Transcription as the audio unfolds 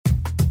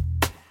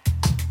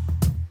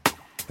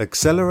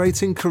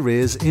Accelerating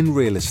Careers in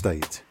Real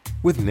Estate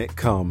with Nick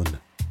Carman.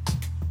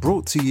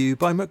 Brought to you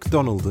by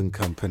McDonald &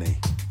 Company.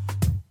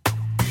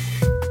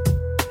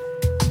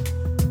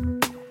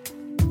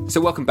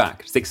 So welcome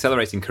back to the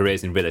Accelerating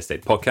Careers in Real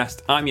Estate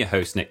podcast. I'm your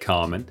host, Nick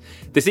Carman.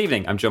 This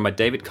evening, I'm joined by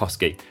David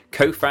Kosky,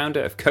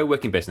 co-founder of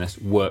co-working business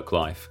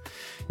Work.Life.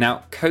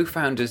 Now,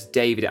 co-founders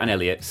David and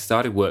Elliot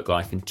started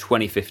Work.Life in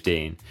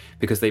 2015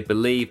 because they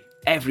believe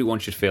everyone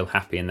should feel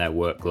happy in their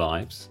work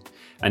lives.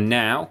 And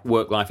now,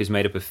 Work.Life is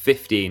made up of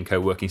 15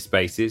 co-working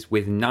spaces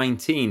with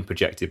 19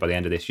 projected by the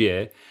end of this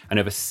year and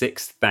over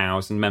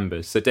 6,000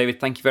 members. So David,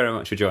 thank you very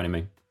much for joining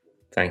me.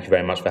 Thank you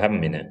very much for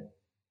having me, Nick.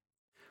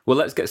 Well,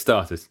 let's get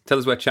started. Tell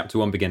us where chapter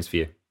one begins for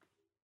you.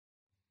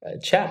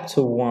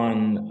 Chapter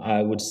one,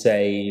 I would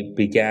say,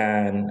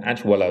 began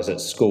actually while I was at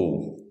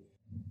school.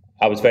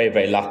 I was very,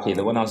 very lucky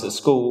that when I was at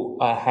school,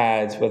 I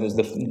had, whether it was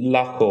the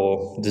luck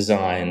or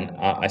design,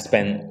 I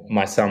spent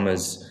my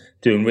summers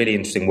doing really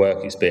interesting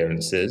work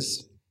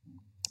experiences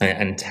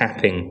and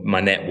tapping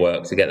my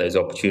network to get those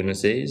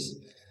opportunities.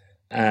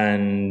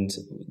 And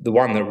the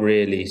one that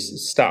really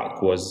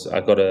stuck was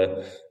I got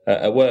a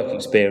work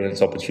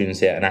experience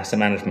opportunity at an asset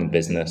management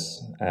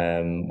business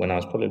when I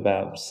was probably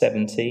about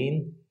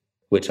 17,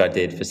 which I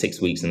did for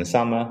 6 weeks in the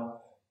summer.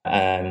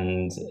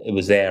 And it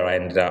was there I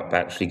ended up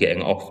actually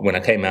getting off. When I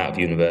came out of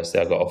university,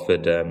 I got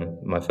offered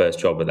my first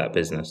job at that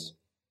business.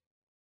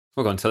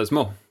 Well, go on, tell us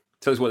more.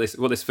 Tell us what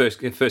this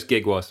first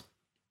gig was.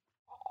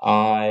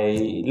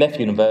 I left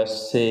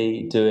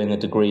university doing a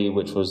degree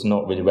which was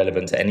not really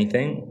relevant to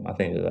anything. I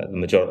think that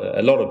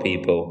a lot of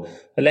people,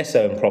 less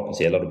so in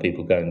property, a lot of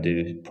people go and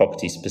do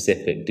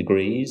property-specific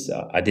degrees.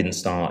 I didn't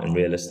start in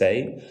real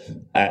estate,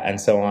 and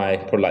so I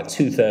probably like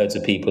 2/3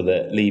 of people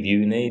that leave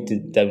uni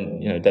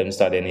don't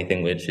study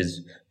anything which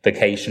is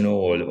vocational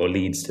or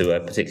leads to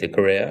a particular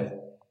career.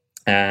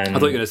 And I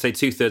thought you were going to say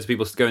 2/3 of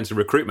people go into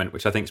recruitment,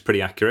 which I think is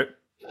pretty accurate.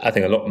 I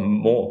think a lot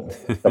more.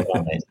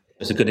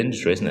 It's a good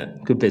industry, isn't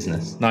it? Good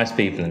business, nice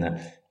people in there.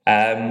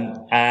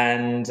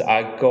 And I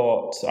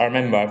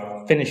remember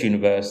I finished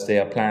university,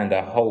 I planned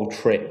a whole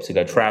trip to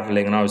go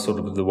travelling, and I was sort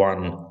of the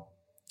one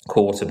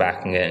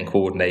quarterbacking it and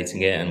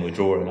coordinating it, and we're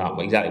drawing up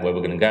exactly where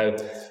we're going to go.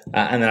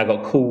 And then I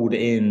got called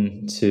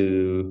in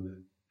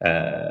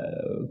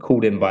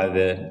by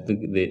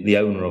the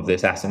owner of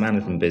this asset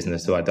management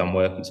business who I'd done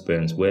work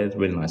experience with,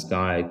 really nice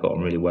guy, got on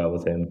really well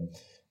with him.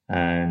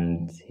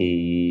 And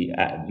he,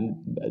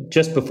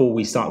 just before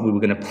we started, we were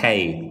going to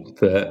pay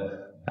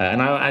for,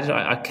 and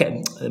I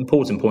kept,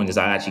 important point is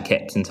I actually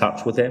kept in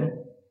touch with him,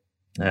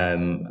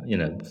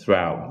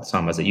 throughout the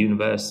time I was at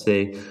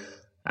university.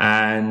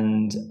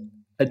 And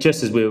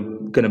just as we were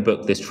going to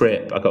book this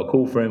trip, I got a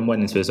call from him,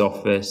 went into his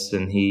office,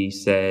 and he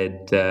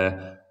said,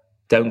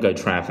 don't go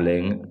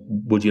traveling.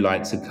 Would you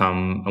like to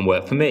come and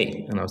work for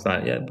me? And I was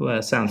like, yeah, well,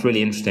 it sounds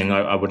really interesting.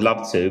 I would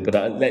love to, but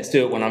let's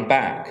do it when I'm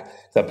back.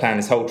 So I planned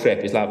this whole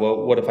trip. He's like,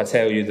 well, what if I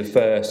tell you the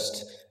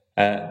first,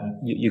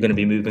 you're going to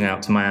be moving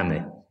out to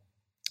Miami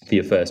for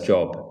your first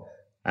job?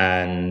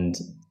 And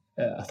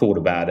I thought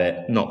about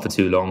it, not for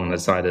too long, and I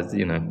decided,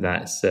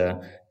 that's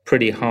a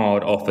pretty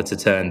hard offer to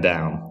turn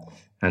down.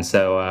 And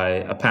so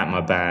I packed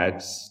my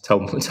bags,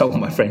 told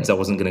my friends I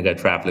wasn't going to go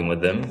traveling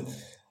with them.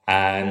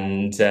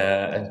 And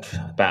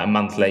about a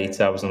month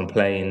later, I was on a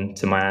plane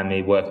to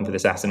Miami working for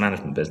this asset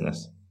management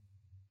business.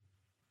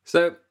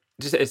 So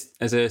just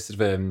as a sort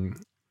of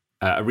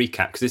a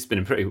recap, because this has been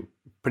a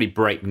pretty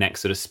breakneck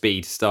sort of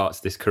speed start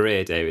to this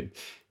career, David.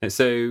 And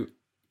so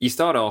you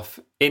start off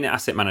in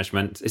asset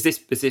management. Is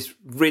this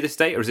real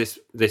estate, or is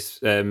this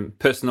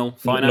personal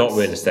finance? Not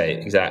real estate,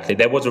 exactly.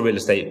 There was a real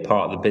estate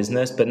part of the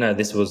business, but no,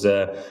 this was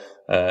a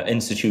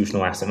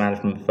institutional asset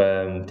management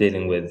firm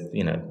dealing with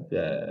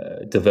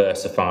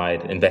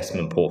diversified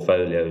investment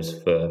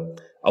portfolios for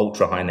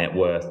ultra high net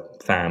worth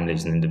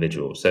families and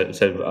individuals. So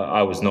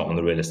I was not on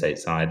the real estate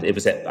side.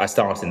 I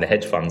started in the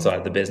hedge fund side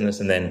of the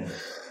business, and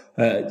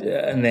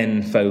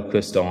then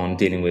focused on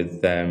dealing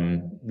with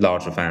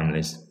larger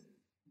families.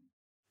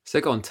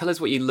 So go on, tell us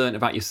what you learned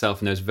about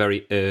yourself in those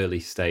very early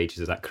stages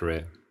of that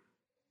career.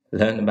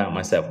 Learned about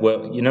myself.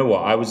 Well, you know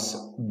what? I was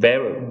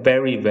very,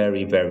 very,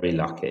 very, very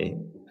lucky.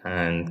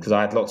 And because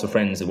I had lots of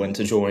friends that went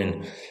to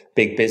join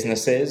big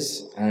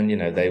businesses, and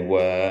they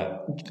were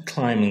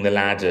climbing the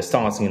ladder,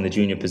 starting in the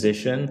junior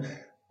position.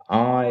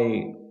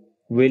 I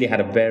really had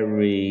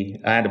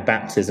a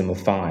baptism of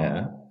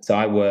fire. So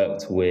I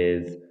worked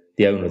with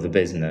the owner of the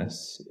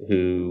business,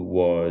 who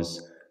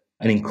was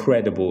an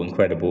incredible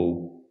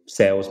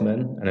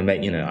salesman, and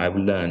I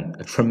learned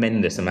a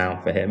tremendous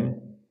amount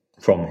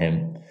from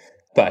him.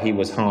 But he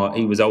was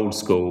old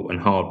school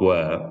and hard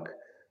work.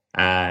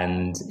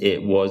 And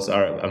it was,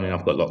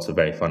 I've got lots of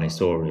very funny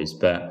stories,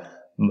 but,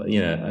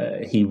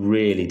 he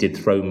really did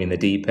throw me in the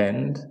deep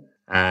end.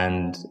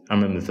 And I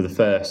remember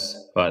I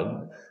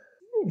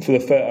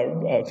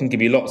can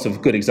give you lots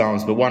of good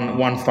examples, but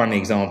one funny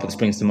example that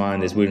springs to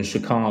mind is we're in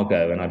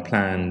Chicago, and I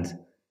planned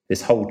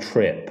this whole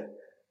trip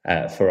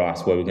for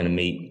us where we're going to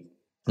meet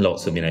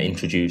lots of,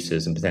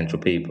 introducers and potential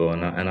people.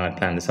 And I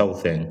planned this whole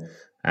thing.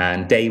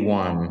 And day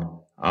one,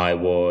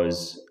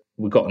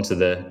 we got into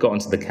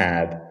the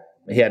cab.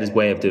 He had his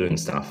way of doing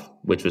stuff,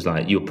 which was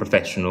like, you're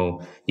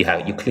professional,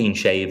 you're clean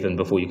shaven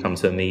before you come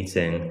to a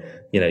meeting,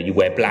 you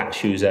wear black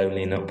shoes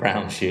only, not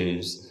brown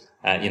shoes.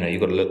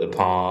 You've got to look the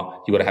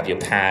part, you've got to have your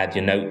pad,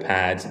 your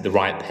notepad, the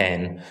right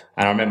pen.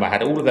 And I remember I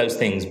had all of those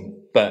things,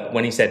 but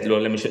when he said,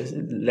 "Look,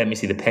 let me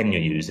see the pen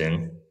you're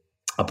using,"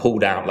 I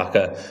pulled out like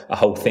a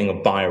whole thing of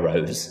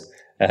biros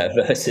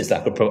versus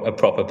like a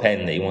proper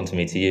pen that he wanted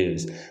me to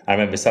use. I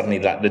remember suddenly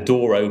like the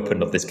door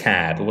opened of this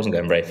cab. It wasn't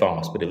going very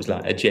fast, but it was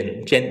like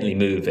gently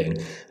moving.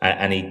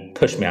 And he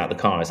pushed me out the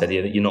car. I said,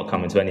 "You're not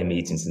coming to any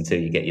meetings until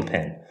you get your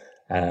pen."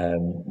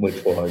 And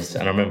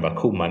I remember I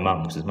called my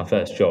mum because it was my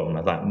first job. And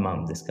I was like,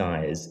 "Mum, this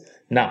guy is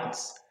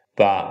nuts."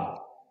 But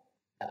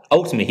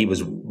ultimately he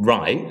was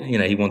right.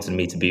 He wanted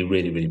me to be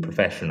really, really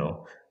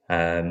professional.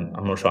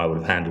 I'm not sure I would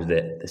have handled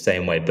it the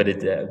same way, but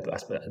the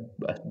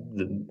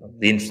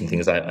interesting thing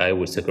is I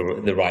always took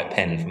the right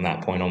pen from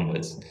that point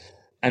onwards.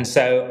 And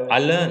so I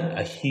learned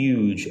a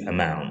huge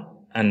amount,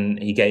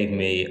 and he gave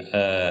me,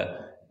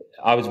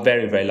 I was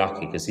very, very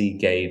lucky because he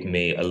gave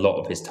me a lot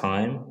of his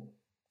time.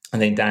 I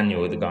think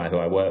Daniel, the guy who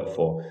I work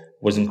for,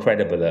 was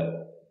incredible at,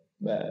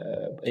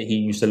 he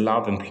used to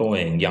love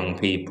employing young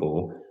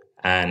people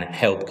and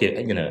help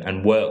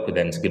and work with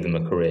them to give them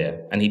a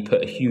career. And he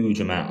put a huge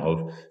amount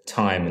of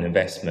time and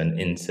investment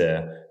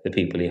into the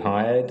people he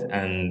hired.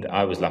 And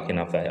I was lucky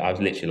enough that I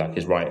was literally like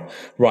his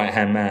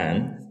right-hand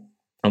man.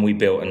 And we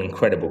built an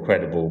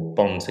incredible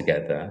bond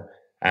together.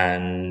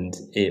 And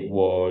it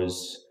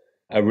was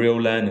a real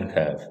learning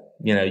curve.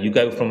 You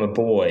go from a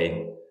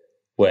boy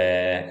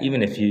where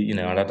even if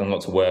I'd had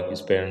lots of work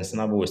experience,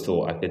 and I've always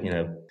thought I could,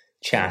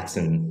 chat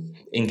and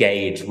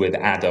engage with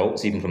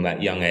adults, even from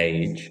that young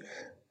age.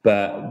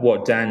 But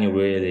what I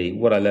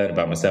learned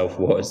about myself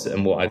was,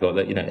 and what I got,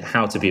 that,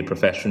 how to be a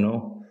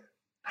professional,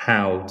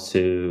 how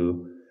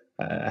to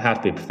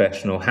be a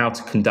professional, how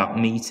to conduct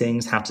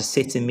meetings, how to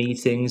sit in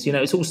meetings.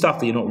 It's all stuff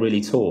that you're not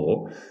really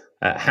taught.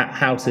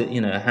 How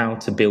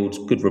to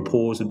build good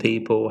rapport with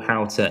people,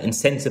 how to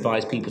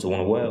incentivize people to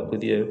want to work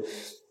with you.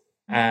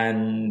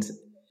 And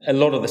a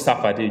lot of the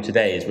stuff I do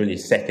today is really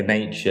second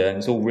nature. And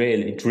it's all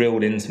really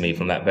drilled into me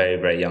from that very,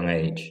 very young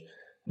age.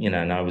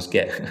 And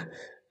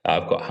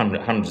I've got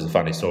hundreds of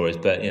funny stories,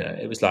 but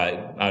it was like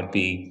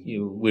we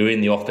were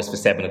in the office for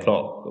 7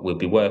 o'clock. We'd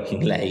be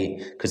working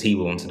late because he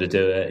wanted to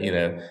do it.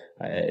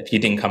 If you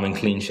didn't come in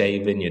clean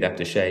shaven, you'd have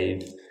to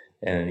shave,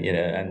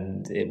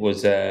 and it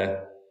was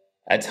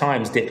at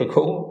times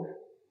difficult,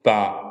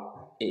 but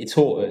it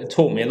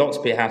taught me a lot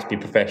how to be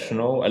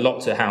professional, a lot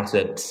to how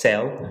to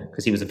sell,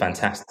 because he was a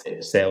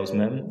fantastic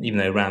salesman. Even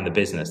though he ran the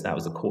business, that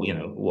was the core.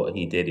 What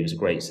he did. He was a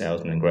great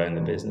salesman and growing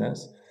the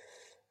business.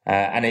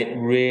 And it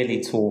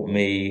really taught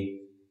me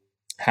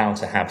how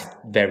to have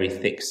very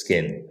thick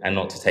skin and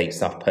not to take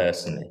stuff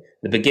personally.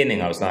 The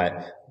beginning, I was like,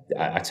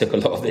 I took a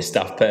lot of this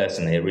stuff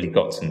personally. It really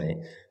got to me.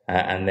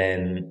 And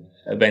then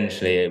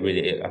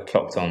eventually I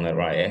clocked on that,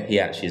 right, he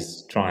actually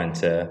is trying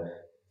to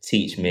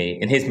teach me,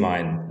 in his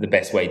mind, the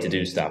best way to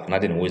do stuff. And I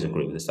didn't always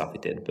agree with the stuff he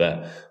did.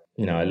 But,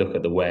 I look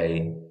at the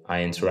way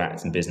I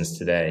interact in business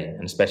today,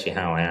 and especially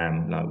how I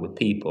am with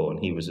people. And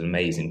he was an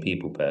amazing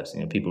people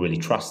person. People really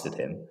trusted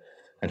him.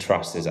 And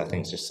trust is, I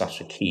think, just such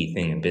a key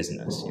thing in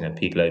business.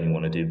 People only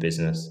want to do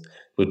business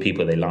with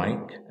people they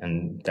like.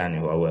 And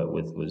Daniel, who I work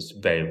with, was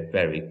very,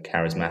 very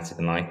charismatic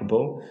and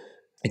likable.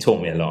 It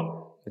taught me a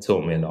lot.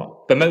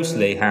 But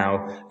mostly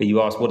how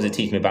you asked, what does it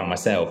teach me about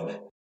myself?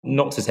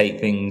 Not to take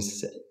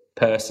things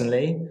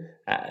personally,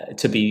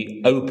 to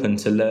be open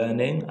to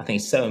learning. I think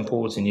it's so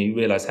important. You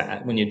realize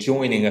that when you're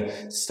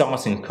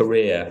starting a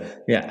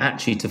career,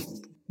 actually to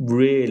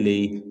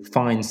really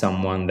find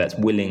someone that's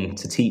willing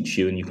to teach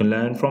you and you can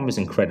learn from is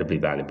incredibly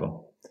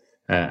valuable.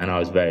 And I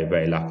was very,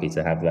 very lucky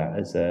to have that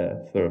as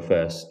for a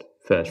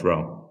first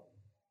role.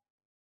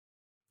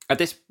 At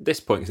this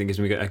point, I think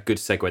we got a good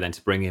segue then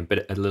to bring in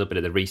a little bit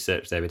of the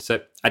research, David.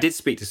 So I did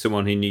speak to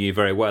someone who knew you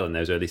very well in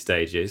those early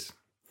stages,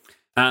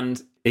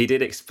 and he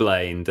did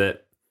explain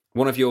that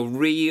one of your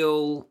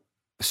real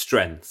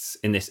strengths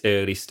in this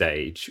early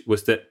stage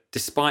was that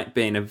despite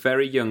being a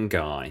very young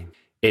guy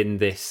in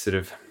this sort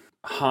of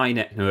high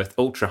net worth,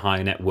 ultra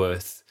high net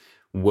worth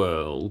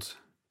world,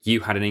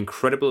 you had an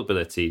incredible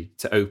ability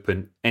to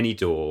open any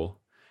door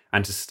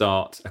and to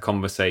start a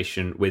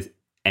conversation with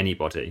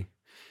anybody.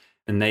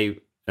 And they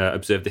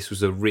observed this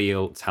was a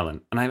real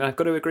talent. And I've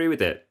got to agree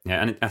with it.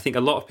 Yeah, and I think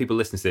a lot of people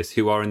listen to this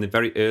who are in the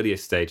very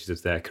earliest stages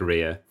of their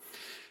career,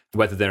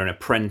 whether they're an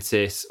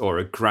apprentice or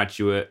a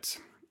graduate,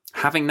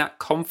 having that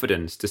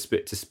confidence to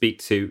speak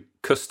to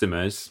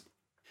customers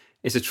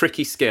is a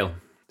tricky skill.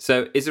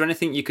 So is there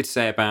anything you could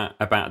say about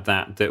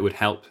that would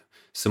help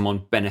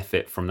someone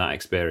benefit from that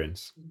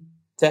experience?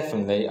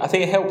 Definitely. I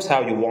think it helps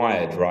how you're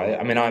wired, right?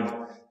 I mean,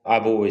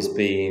 I've always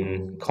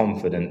been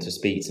confident to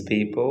speak to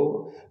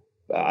people.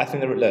 I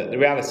think the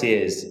reality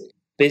is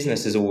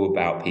business is all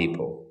about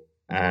people.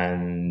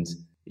 And,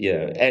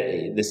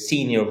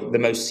 the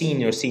most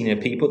senior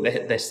people,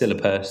 they're still a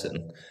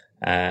person.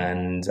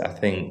 And I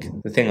think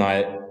the thing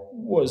I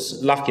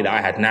was lucky that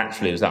I had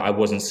naturally was that I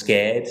wasn't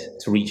scared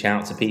to reach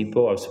out to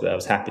people. I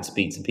was happy to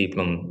speak to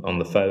people on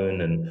the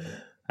phone,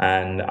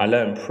 and I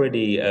learned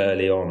pretty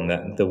early on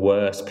that the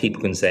worst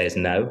people can say is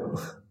no.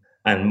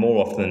 And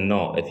more often than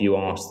not, if you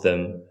ask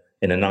them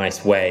in a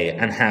nice way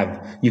and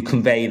you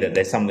convey that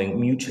there's something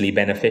mutually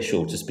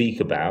beneficial to speak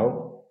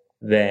about,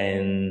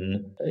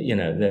 then,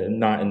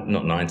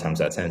 not 9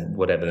 times out of 10,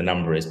 whatever the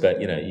number is,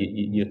 but,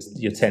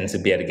 you tend to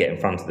be able to get in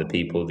front of the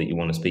people that you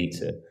want to speak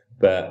to.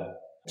 But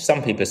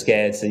some people are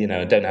scared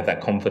to, don't have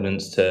that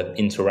confidence to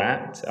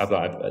interact.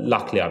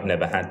 Luckily, I've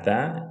never had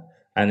that.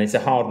 And it's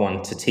a hard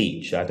one to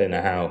teach. I don't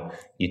know how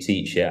you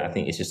teach it. I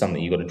think it's just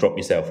something you've got to drop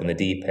yourself in the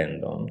deep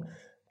end on.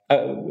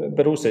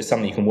 But also it's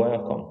something you can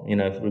work on.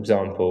 For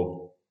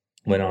example,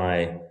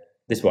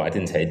 this is what I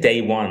didn't say.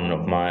 Day one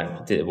of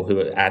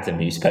Adam,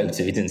 who you spoke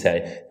to, he didn't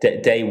say.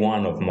 Day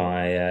one of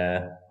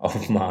my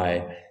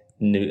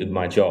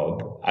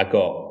job, I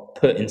got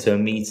put into a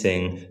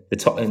meeting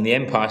in the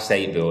Empire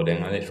State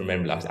Building. I literally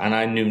remember that, and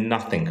I knew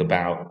nothing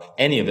about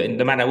any of it.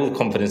 No matter all the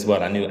confidence in the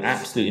world, I knew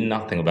absolutely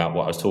nothing about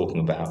what I was talking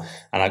about.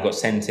 And I got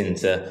sent in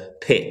to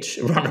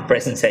run a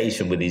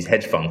presentation with these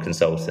hedge fund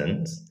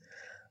consultants.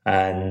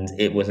 And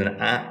it was an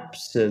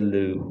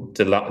absolute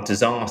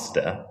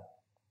disaster.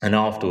 And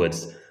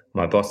afterwards,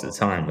 my boss at the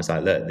time was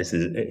like, look, this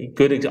is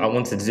good. I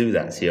wanted to do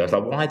that to you. I was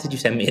like, why did you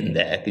send me in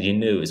there? Because you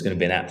knew it was going to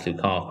be an absolute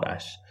car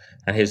crash.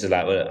 And he was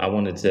like, well, I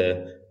wanted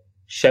to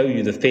show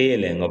you the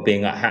feeling of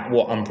being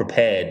what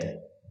unprepared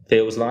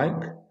feels like.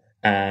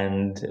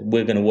 And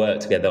we're going to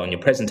work together on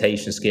your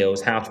presentation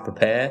skills, how to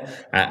prepare,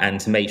 and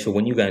to make sure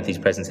when you go into these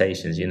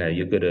presentations,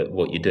 you're good at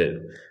what you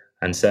do.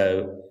 And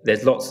so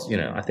there's lots,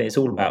 I think it's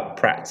all about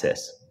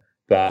practice.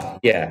 But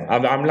yeah,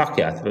 I'm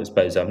lucky, I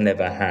suppose. I've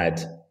never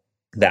had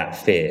that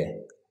fear.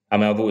 I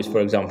mean, I've always,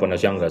 for example, when I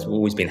was younger, I've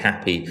always been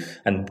happy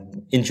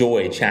and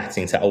enjoyed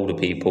chatting to older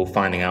people,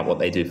 finding out what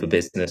they do for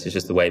business. It's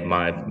just the way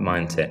my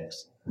mind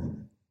ticks.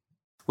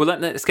 Well,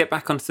 let's get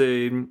back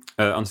onto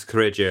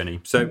career journey.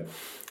 So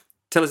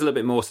tell us a little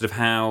bit more sort of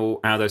how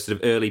those sort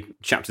of early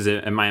chapters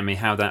in Miami,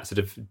 how that sort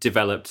of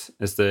developed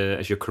as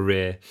your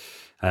career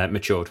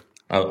matured.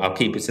 I'll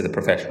keep it to the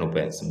professional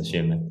bits, I'm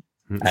assuming,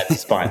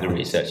 despite the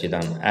research you've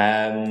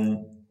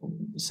done.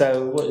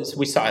 So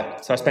we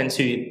started. So I spent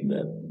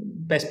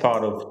best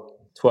part of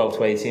 12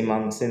 to 18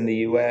 months in the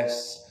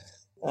US,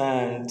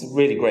 and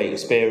really great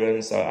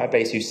experience. I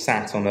basically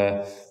sat on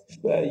a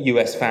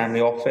US family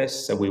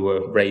office, so we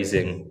were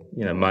raising.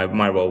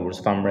 My role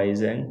was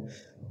fundraising,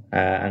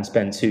 and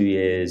spent 2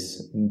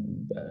 years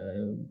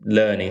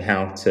learning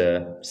how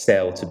to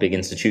sell to big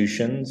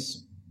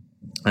institutions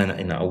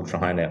and ultra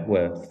high net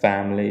worth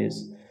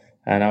families.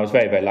 And I was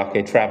very, very lucky.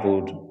 I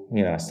traveled,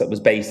 I was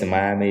based in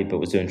Miami, but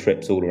was doing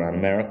trips all around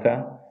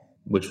America,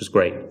 which was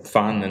great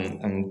fun and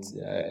an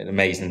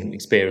amazing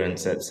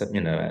experience at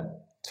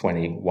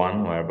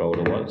 21, wherever old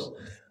I was.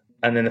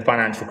 And then the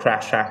financial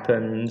crash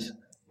happened.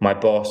 My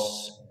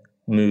boss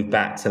moved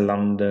back to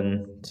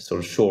London to sort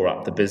of shore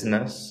up the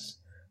business.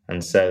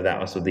 And so that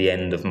was sort of the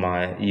end of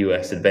my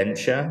US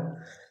adventure.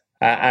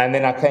 And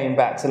then I came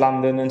back to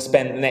London and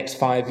spent the next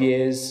 5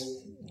 years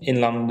in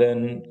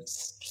London,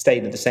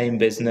 stayed at the same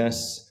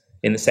business,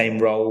 in the same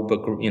role,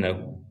 but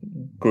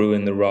grew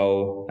in the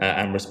role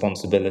and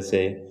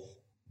responsibility.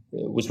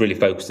 Was really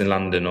focused in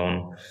London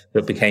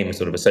but became a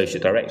sort of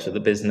associate director of the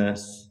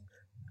business,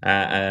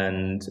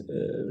 and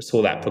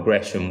saw that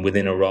progression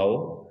within a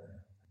role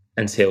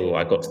until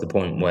I got to the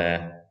point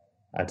where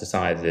I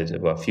decided,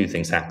 well, a few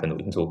things happened that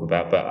we can talk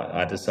about, but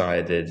I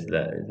decided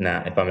that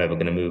now, if I'm ever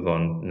going to move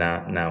on,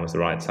 now is the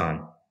right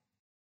time.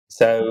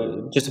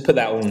 So just to put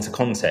that all into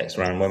context,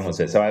 around when was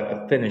it? So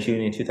I finished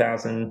uni in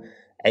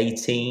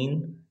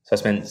 2018. So I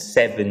spent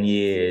 7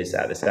 years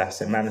at this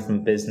asset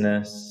management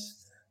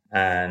business,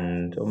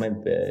 or maybe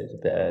a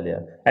bit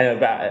earlier. And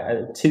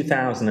about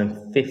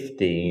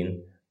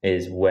 2015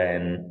 is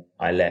when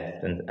I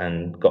left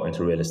and got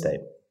into real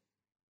estate.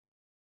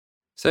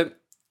 So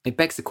it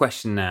begs the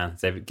question now,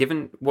 David,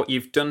 given what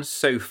you've done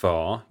so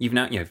far, you've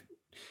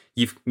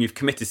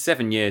committed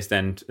 7 years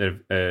then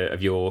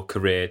of your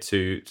career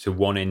to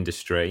one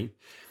industry.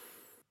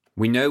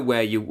 We know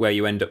where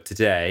you end up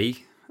today.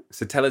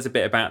 So tell us a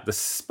bit about the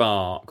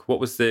spark. What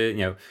was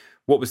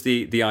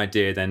the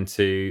idea then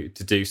to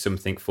do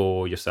something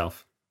for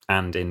yourself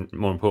and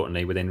more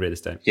importantly within real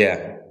estate?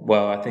 Yeah,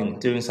 well, I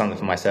think doing something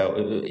for myself,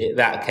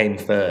 that came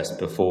first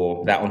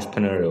before that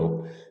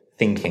entrepreneurial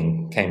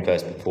thinking came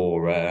first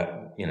before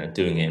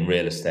doing it in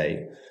real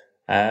estate.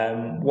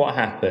 What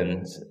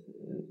happened?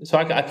 So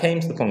I came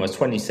to the point where I was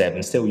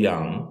 27, still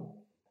young,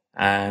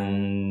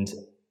 and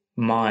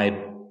my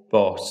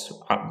boss,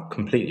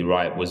 completely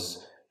right,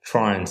 was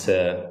trying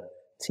to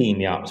tee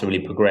me up to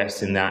really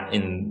progress in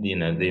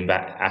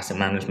the asset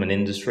management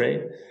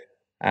industry.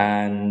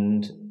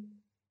 And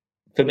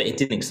for me, it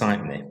didn't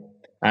excite me.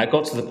 I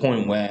got to the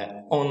point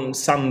where on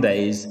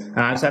Sundays,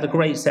 I had a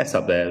great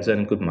setup there. I was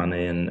earning good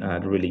money and I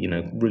had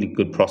really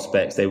good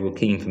prospects. They were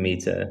keen for me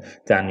to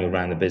daniel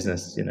around the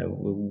business.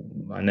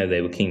 I know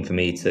they were keen for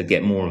me to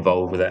get more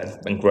involved with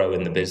that and grow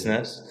in the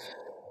business.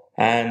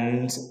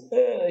 And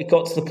it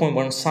got to the point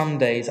where on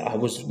Sundays I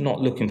was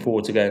not looking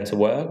forward to going to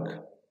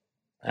work.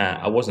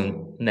 I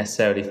wasn't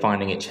necessarily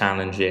finding it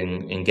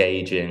challenging,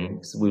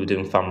 engaging. So we were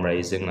doing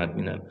fundraising.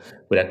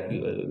 We had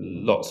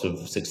lots of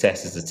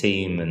success as a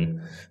team,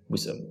 and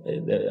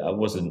I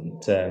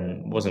wasn't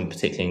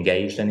particularly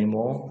engaged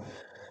anymore.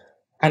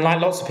 And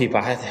like lots of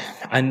people,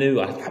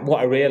 what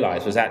I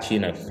realised was actually,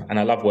 and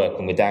I love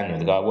working with Daniel,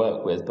 the guy I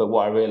work with. But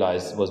what I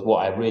realised was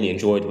what I really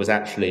enjoyed was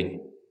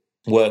actually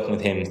working with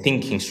him,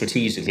 thinking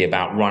strategically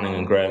about running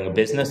and growing a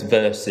business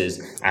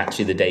versus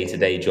actually the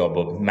day-to-day job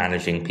of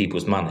managing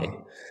people's money.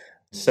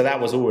 So that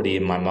was already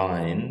in my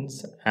mind,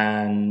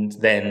 and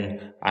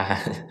then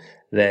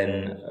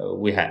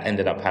we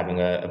ended up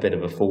having a bit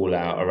of a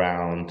fallout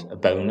around a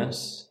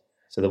bonus.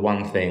 So the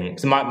one thing,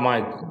 so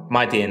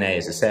my DNA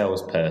as a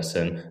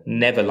salesperson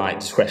never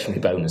liked discretionary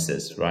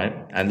bonuses, right?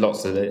 And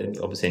lots of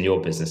obviously in your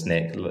business,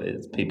 Nick,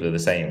 people are the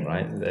same,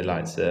 right? They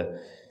like to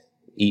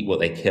eat what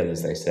they kill,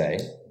 as they say,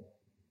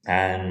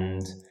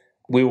 and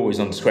we were always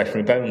on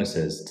discretionary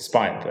bonuses,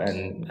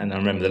 and I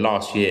remember the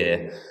last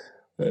year.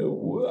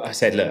 I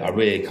said, look, I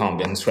really can't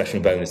be on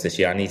discretionary bonus this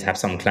year. I need to have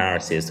some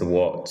clarity as to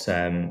what,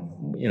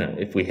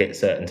 if we hit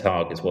certain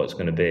targets, what it's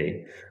going to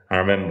be. I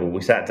remember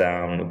we sat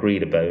down,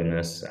 agreed a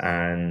bonus,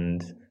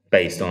 and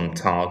based on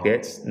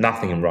targets,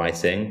 nothing in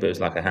writing, but it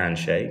was like a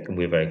handshake, and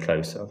we were very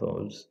close. I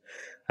thought it was,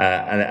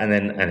 and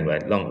then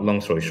anyway,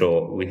 long story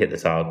short, we hit the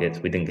targets.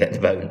 We didn't get the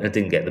bonus. I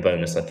didn't get the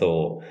bonus I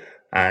thought,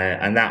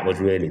 and that was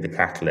really the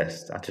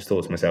catalyst. I just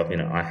thought to myself,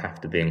 I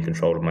have to be in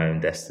control of my own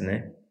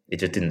destiny. It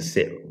just didn't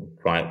sit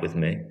right with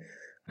me.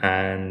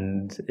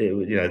 And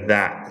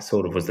that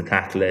sort of was the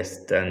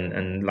catalyst.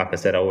 And like I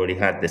said, I already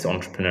had this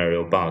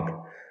entrepreneurial bug,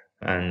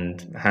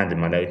 and handed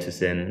my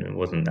notice in. It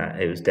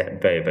was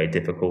very, very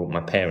difficult.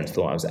 My parents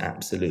thought I was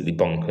absolutely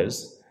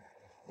bonkers.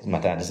 My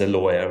dad is a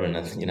lawyer and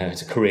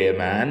it's a career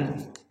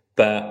man.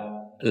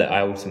 But look, I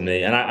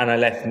ultimately, and I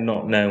left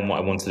not knowing what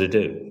I wanted to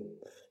do.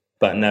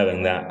 But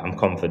knowing that I'm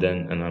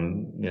confident, and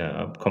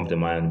I'm confident in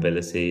my own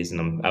abilities,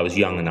 and I was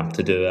young enough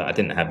to do it. I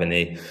didn't have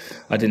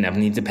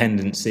any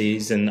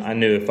dependencies, and I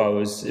knew if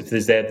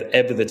there's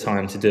ever the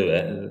time to do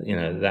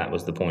it, that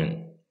was the point.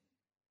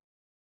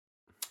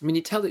 I mean,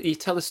 you tell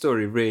the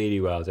story really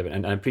well, David,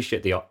 and I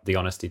appreciate the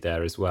honesty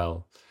there as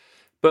well.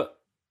 But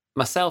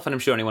myself, and I'm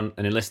sure anyone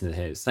listening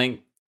here, is saying,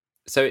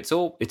 so it's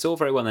all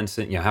very well then,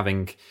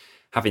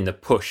 having the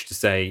push to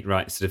say,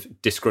 right, sort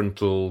of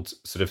disgruntled,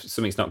 sort of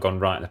something's not gone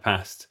right in the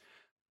past.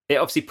 It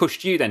obviously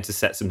pushed you then to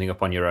set something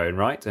up on your own,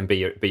 right, and be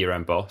your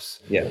own boss.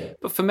 Yeah.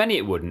 But for many,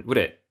 it wouldn't, would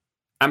it?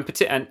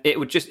 And it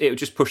would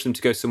just push them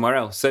to go somewhere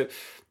else. So,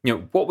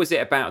 what was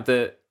it about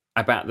the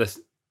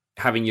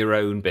having your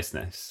own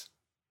business?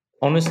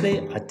 Honestly,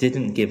 I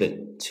didn't give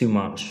it too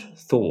much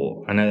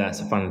thought. I know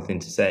that's a funny thing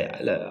to say.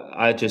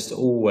 I just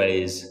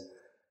always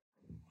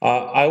knew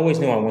I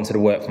wanted to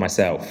work for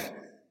myself.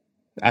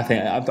 I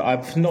think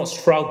I've not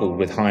struggled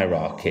with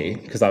hierarchy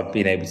because I've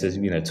been able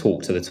to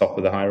talk to the top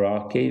of the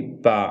hierarchy,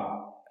 but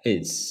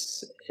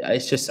it's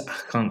just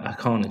I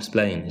can't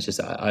explain. It's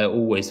just I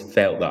always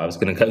felt that I was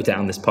going to go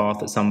down this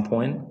path at some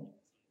point.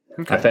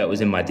 Okay. I felt it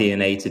was in my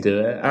DNA to do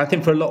it, and I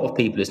think for a lot of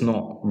people it's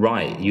not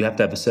right. You have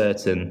to have a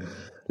certain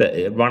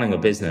running a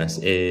business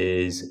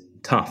is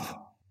tough.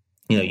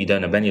 You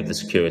don't have any of the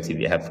security that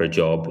you have for a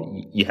job.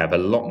 You have a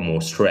lot more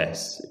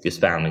stress if you're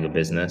founding a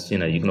business. You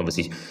can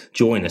obviously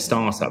join a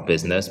startup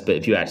business, but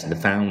if you're actually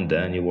the founder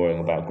and you're worrying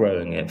about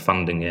growing it,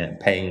 funding it,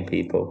 paying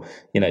people,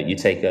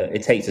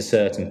 it takes a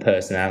certain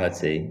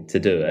personality to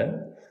do it.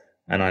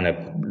 And I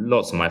know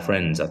lots of my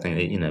friends, I think,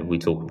 we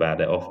talk about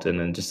it often,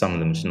 and just some of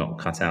them are just not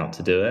cut out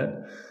to do it.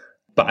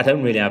 But I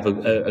don't really have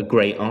a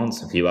great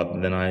answer for you other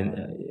than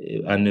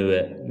I knew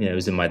it, it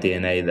was in my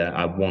DNA that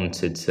I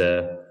wanted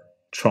to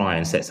try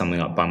and set something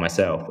up by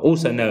myself.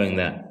 Also knowing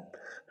that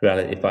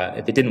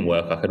if it didn't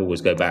work, I could always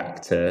go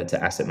back to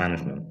asset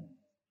management.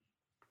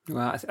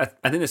 Well, I think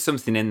there's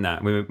something in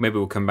that. Maybe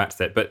we'll come back to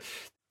that. But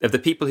of the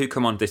people who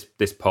come on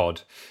this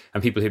pod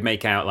and people who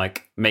make out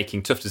like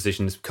making tough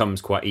decisions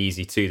comes quite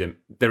easy to them,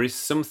 there is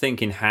something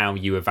in how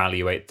you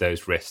evaluate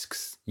those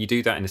risks. You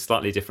do that in a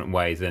slightly different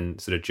way than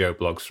sort of Joe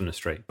Blogs from the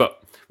street. But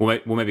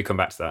we'll maybe come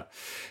back to that.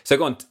 So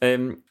go on.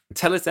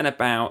 Tell us then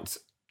about...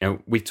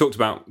 we've talked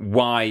about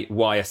why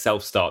a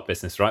self-start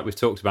business, right? We've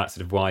talked about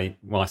sort of why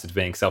sort of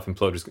being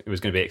self-employed was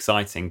going to be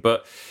exciting.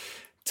 But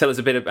tell us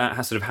a bit about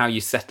how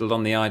you settled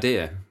on the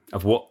idea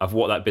of what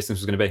that business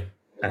was going to be,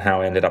 and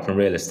how I ended up in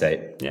real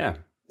estate. Yeah,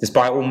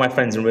 despite all my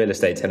friends in real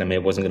estate telling me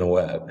it wasn't going to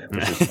work,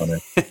 which is funny.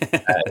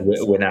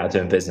 We're now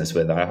doing business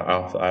with.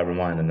 I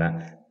remind them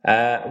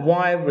that.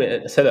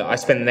 Why? So look, I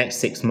spent the next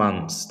 6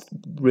 months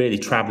really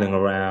traveling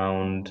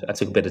around. I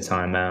took a bit of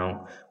time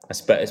out. I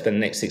spent the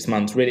next 6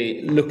 months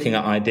really looking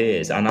at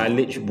ideas, and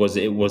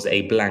it was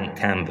a blank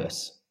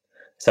canvas.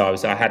 So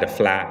I had a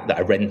flat that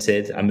I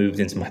rented. I moved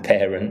into my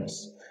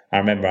parents'. I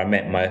remember I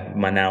met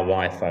my now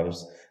wife. I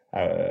was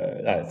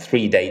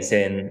 3 dates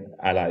in.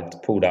 I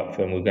pulled up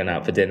and we were going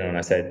out for dinner, and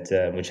I said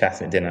we're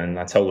chatting at dinner, and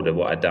I told her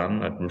what I'd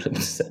done. I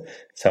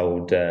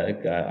told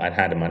I'd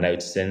handed my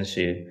notice in.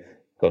 She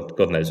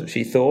God knows what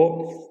she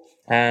thought.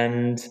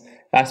 And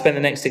I spent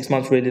the next 6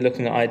 months really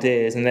looking at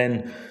ideas, and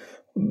then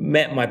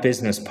met my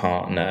business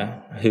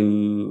partner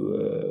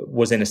who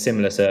was in a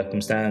similar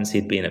circumstance.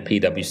 He'd been at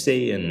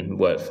PwC and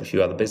worked for a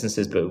few other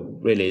businesses, but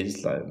really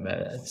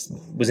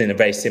was in a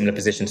very similar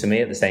position to me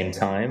at the same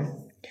time.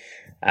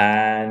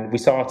 And we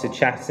started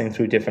chatting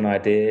through different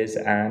ideas,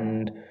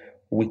 and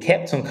we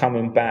kept on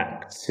coming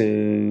back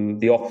to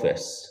the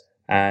office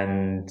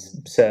and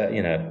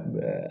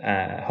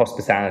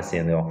hospitality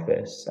in the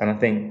office. And I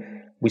think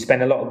we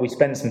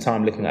spent some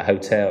time looking at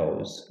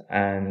hotels,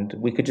 and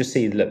we could just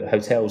see that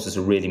hotels is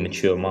a really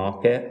mature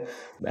market,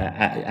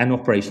 and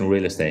operational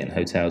real estate in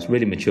hotels,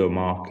 really mature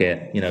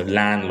market.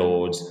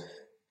 Landlords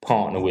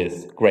partner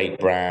with great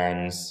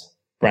brands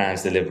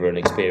deliver an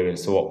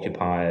experience to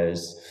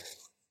occupiers.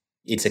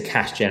 It's a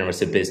cash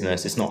generative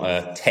business. It's not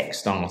a tech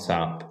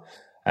startup.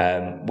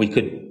 We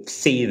could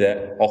see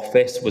that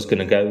office was going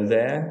to go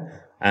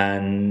there,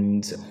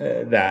 and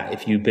that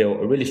if you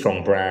built a really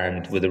strong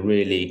brand with a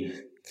really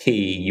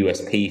key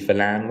USP for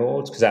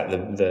landlords, because at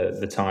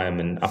the time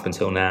and up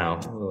until now,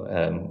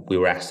 we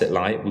were asset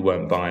light. We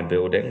weren't buying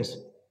buildings.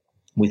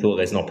 We thought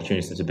there's an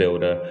opportunity to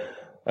build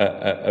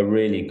a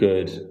really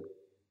good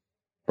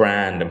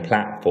brand and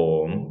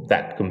platform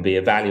that can be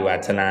a value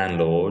add to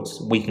landlords.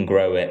 We can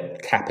grow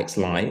it capex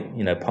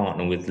light,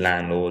 partner with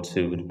landlords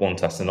who would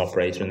want us an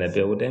operator in their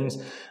buildings,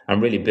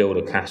 and really build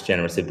a cash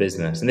generative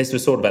business. And this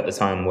was sort of at the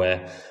time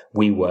where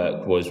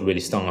WeWork was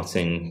really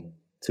starting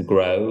to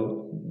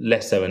grow,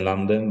 less so in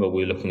London, but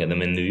we were looking at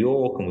them in New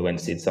York, and we went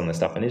to see some of the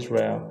stuff in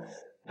Israel.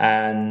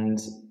 And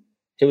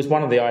it was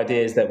one of the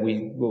ideas that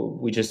we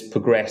just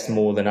progressed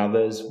more than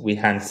others. We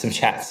had some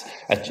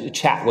a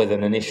chat with our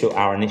initial,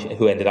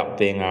 who ended up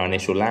being our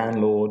initial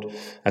landlord,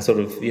 and sort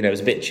of, it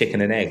was a bit chicken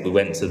and egg. We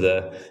went to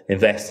the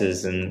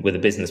investors and with a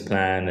business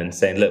plan and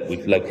saying, look,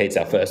 we've located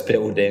our first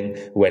building.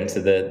 We went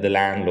to the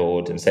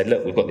landlord and said,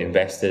 look, we've got the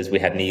investors. We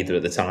had neither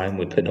at the time.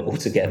 We're putting it all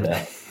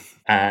together.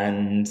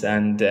 And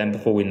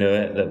before we knew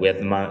it, that we had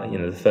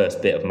the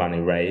first bit of money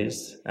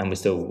raised, and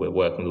we're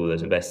working with all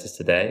those investors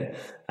today.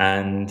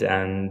 And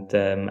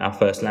our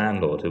first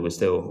landlord,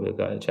 we've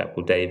got a chap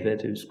called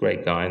David, who's a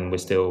great guy, and we're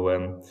still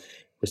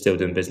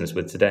doing business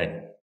with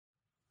today.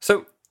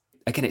 So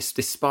again,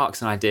 this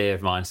sparks an idea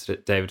of mine,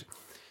 David.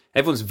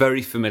 Everyone's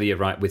very familiar,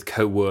 right, with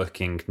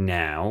co-working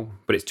now,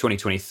 but it's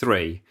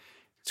 2023.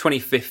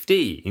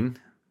 2015.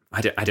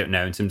 I don't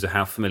know in terms of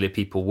how familiar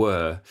people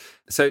were.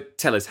 So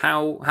tell us,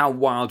 how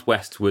Wild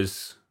West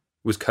was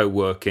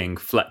co-working,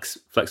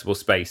 flexible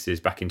spaces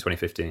back in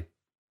 2015?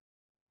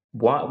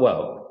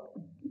 Well,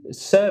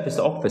 serviced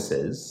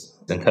offices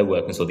and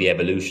co-working, or the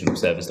evolution of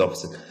serviced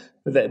offices,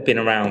 they've been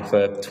around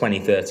for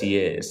 20, 30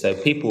 years. So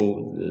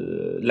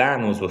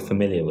landlords were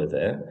familiar with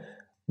it,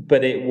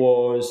 but it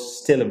was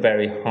still a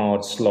very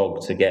hard slog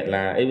to get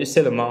land. It was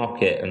still a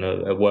market and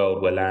a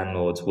world where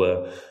landlords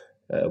were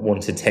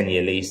wanted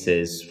 10-year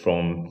leases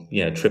from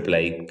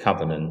AAA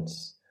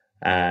covenants,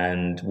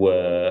 and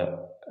were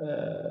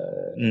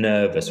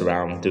nervous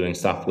around doing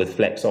stuff with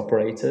flex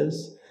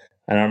operators.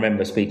 And I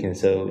remember speaking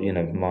to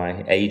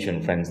my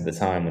agent friends at the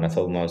time when I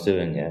told them I was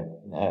doing it,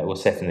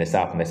 was setting this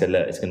up, and they said,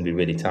 look, it's going to be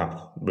really tough,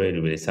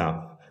 really, really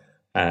tough.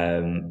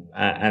 And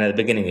at the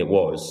beginning it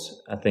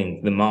was. I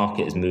think the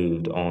market has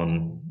moved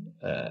on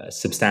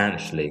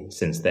substantially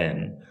since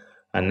then,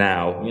 and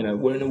now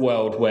we're in a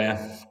world where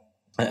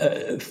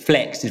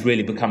flex is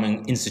really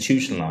becoming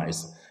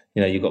institutionalized.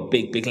 You've got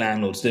big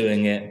landlords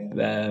doing it,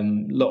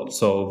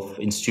 lots of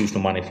institutional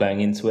money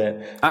flowing into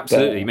it.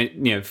 Absolutely. But, I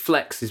mean,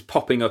 flex is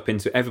popping up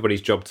into everybody's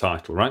job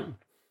title, right?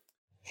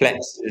 Flex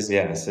is,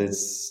 yes,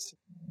 it's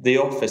the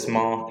office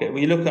market.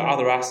 When you look at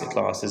other asset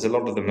classes, a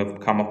lot of them have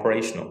become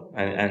operational,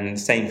 and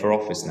same for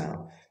office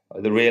now.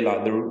 The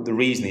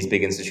reason these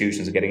big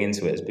institutions are getting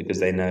into it is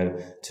because they know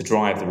to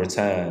drive the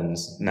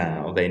returns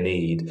now they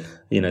need,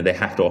 they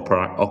have to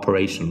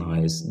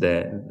operationalize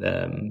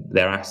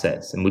their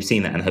assets. And we've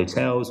seen that in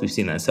hotels, we've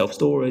seen that in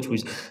self-storage.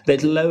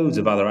 There's loads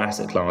of other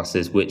asset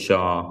classes which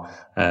are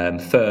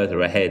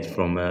further ahead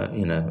from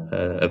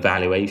a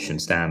valuation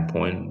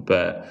standpoint.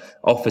 But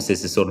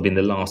offices has sort of been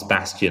the last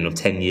bastion of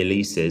 10-year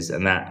leases,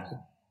 and that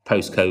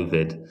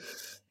post-COVID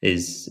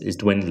is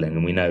dwindling,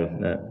 and we know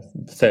that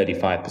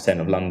 35%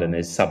 of London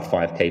is sub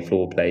 5k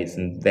floor plates,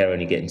 and they're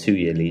only getting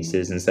 2-year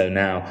leases, and so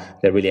now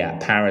they're really at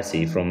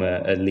parity from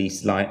a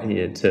lease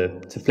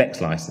to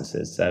flex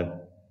licenses. So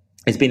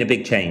it's been a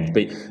big change.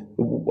 But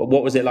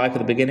what was it like at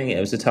the beginning? It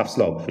was a tough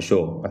slog for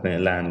sure. I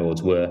think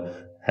landlords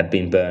had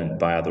been burnt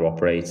by other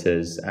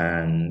operators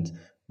and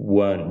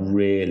weren't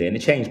really, and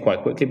it changed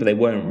quite quickly, but they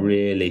weren't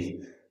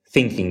really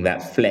thinking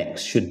that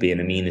flex should be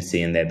an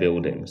amenity in their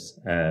buildings.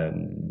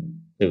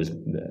 It was,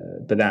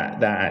 but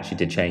that actually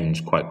did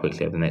change quite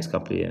quickly over the next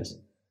couple of years.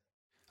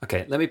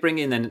 Okay, let me bring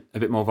in then a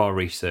bit more of our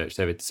research,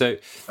 David. So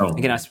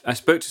again, I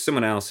spoke to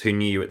someone else who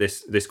knew at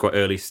this quite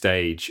early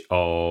stage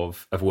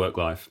of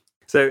Work.Life.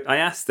 So I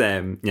asked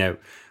them,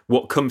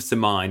 what comes to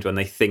mind when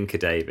they think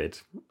of David,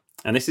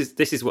 and this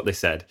is what they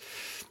said.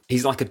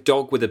 he's like a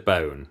dog with a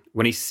bone.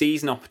 When he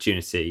sees an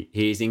opportunity,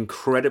 he is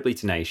incredibly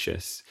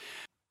tenacious.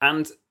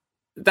 And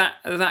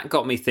that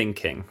got me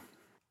thinking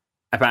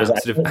about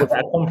Was sort of... that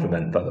a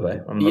compliment, by the way?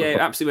 Yeah,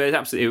 absolutely.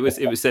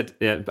 It was said.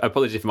 Yeah,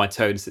 apologies if my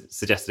tone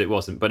suggested it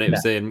wasn't, but it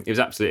was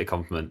absolutely a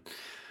compliment.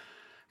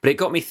 But it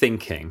got me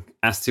thinking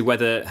as to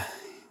whether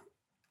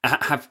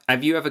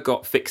have you ever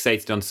got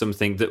fixated on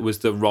something that was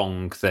the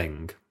wrong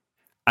thing?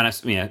 And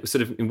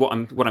sort of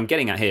what I'm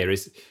getting at here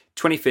is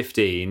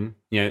 2015.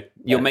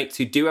 Your mates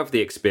who do have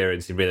the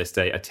experience in real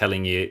estate are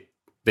telling you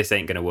this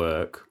ain't going to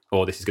work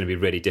or this is going to be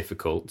really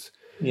difficult.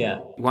 Yeah.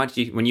 Why did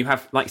you, when you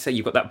have, like, say,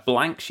 you've got that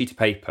blank sheet of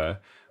paper?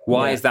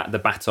 Why is that the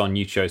baton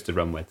you chose to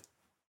run with?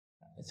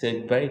 It's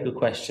a very good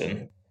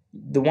question.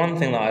 The one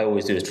thing that I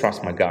always do is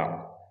trust my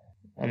gut.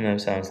 I know it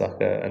sounds like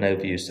an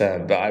overused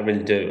term, but I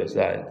really do. It's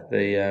like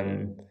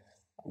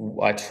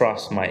I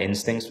trust my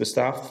instincts for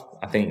stuff.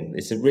 I think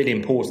it's really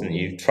important that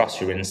you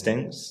trust your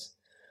instincts.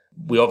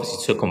 We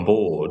obviously took on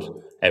board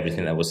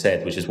everything that was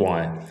said, which is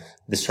why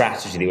the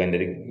strategy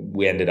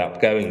we ended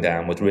up going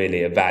down was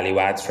really a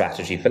value-add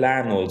strategy for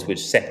landlords,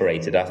 which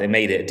separated us. It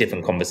made it a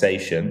different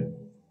conversation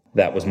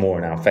that was more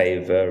in our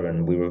favour,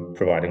 and we were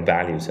providing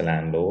value to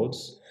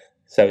landlords.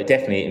 So it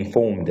definitely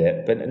informed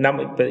it. But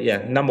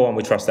number one,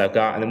 we trust our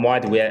gut. And then why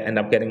do we end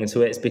up getting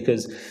into it? It's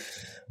because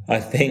I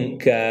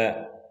think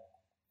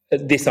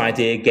this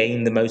idea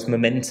gained the most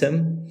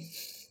momentum.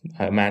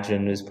 I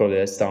imagine is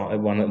probably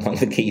one of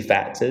the key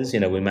factors.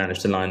 We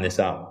managed to line this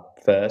up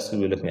first. We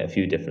were looking at a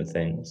few different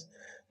things,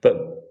 but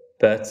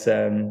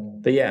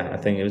yeah, I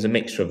think it was a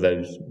mixture of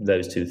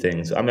those two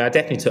things. I mean, I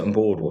definitely took on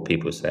board what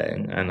people were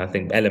saying, and I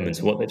think elements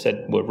of what they've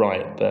said were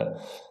right. But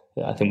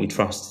I think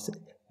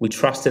we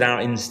trusted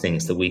our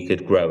instincts that we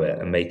could grow it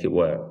and make it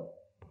work.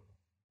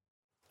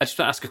 I just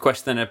want to ask a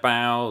question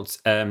about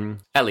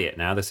Elliot.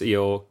 Now, this is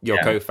your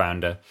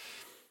co-founder.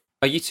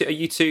 Are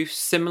you two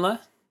similar?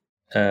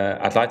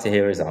 I'd like to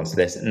hear his answer to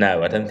this.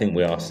 No, I don't think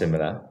we are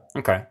similar.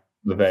 Okay.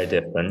 We're very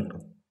different.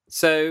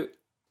 So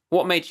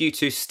what made you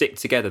two stick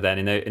together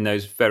then in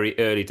those very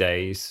early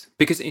days?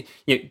 Because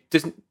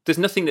there's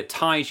nothing that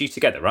ties you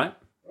together, right?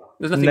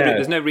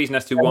 There's no reason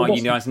as to why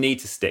you guys need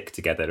to stick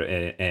together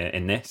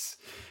in this.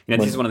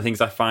 This is one of the things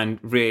I find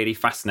really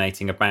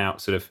fascinating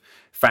about sort of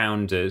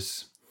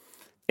founders,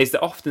 is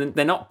that often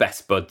they're not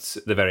best buds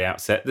at the very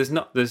outset.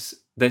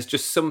 There's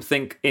just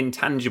something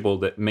intangible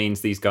that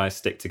means these guys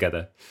stick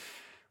together.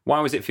 Why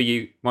was it for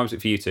you? Why was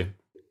it for you two?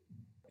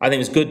 I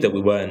think it's good that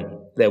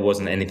there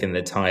wasn't anything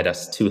that tied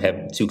us too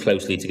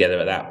closely together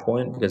at that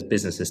point, because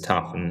business is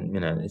tough and,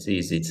 it's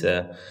easy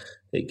to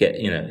get,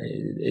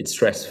 it's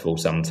stressful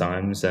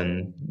sometimes.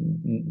 And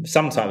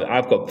sometimes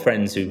I've got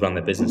friends who run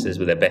their businesses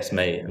with their best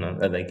mate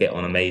and they get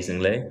on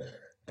amazingly.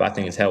 But I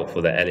think it's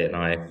helpful that Elliot and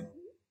I,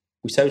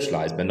 we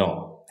socialise, but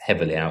not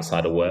heavily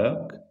outside of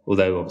work.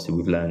 Although obviously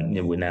we've learned,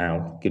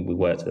 we've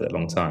worked together a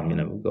long time.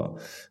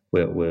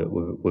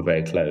 We're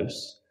very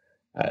close.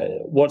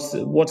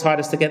 What tied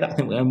us together, I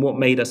think, and what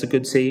made us a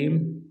good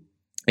team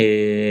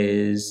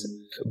is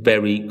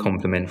very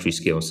complementary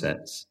skill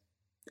sets.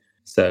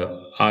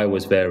 So I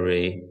was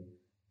very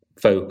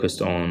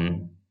focused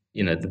on,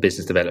 the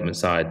business development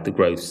side, the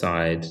growth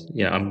side.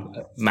 I'm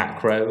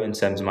macro in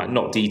terms of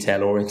not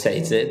detail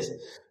orientated,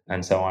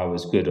 and so I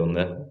was good on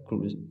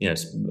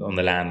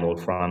the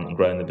landlord front and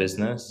growing the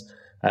business.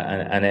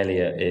 And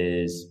Elliot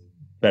is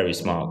very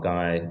smart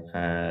guy,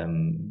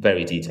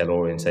 very detail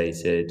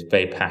orientated,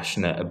 very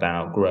passionate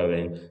about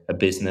growing a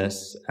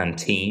business and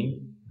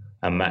team,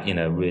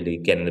 and really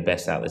getting the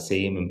best out of the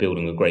team and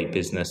building a great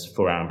business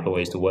for our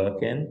employees to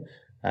work in.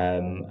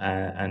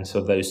 And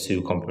so those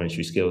two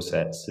complementary skill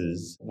sets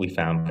we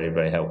found very,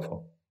 very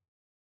helpful.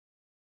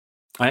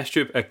 I asked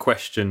you a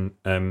question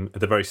at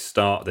the very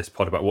start of this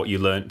pod about what you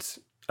learnt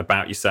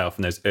about yourself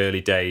in those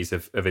early days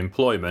of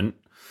employment.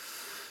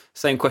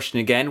 Same question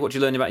again. What did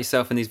you learn about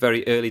yourself in these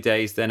very early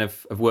days then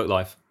of work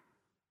life?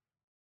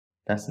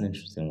 That's an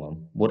interesting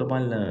one. What have I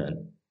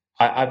learned?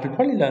 I've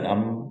probably learned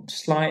I'm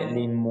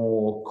slightly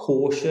more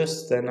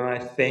cautious than I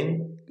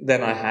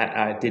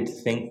did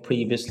think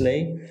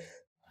previously.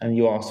 And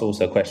you asked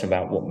also a question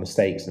about what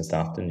mistakes and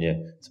stuff, didn't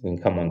you? So we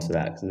can come on to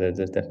that, because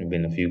there's definitely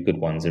been a few good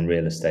ones in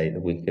real estate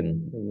that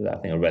I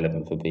think are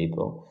relevant for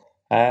people.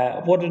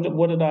 What did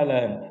I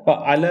learn?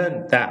 Well, I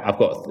learned that I've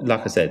got,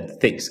 like I said,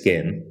 thick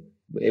skin.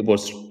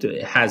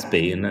 It has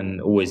been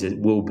and always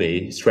will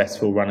be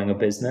stressful running a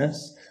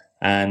business,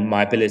 and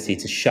my ability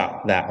to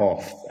shut that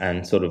off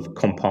and sort of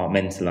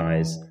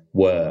compartmentalize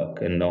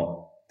work and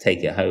not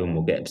take it home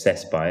or get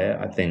obsessed by it.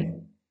 I think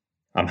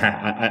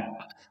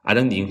I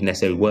don't think you can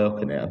necessarily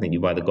work in it. I think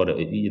you've either got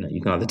to,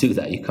 you can either do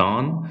that or you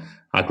can't.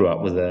 I grew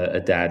up with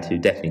a dad who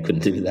definitely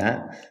couldn't do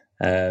that,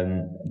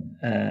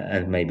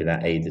 and maybe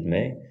that aided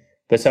me.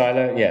 But so I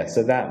learned,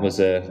 so that was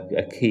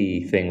a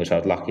key thing which I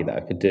was lucky that I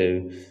could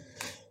do.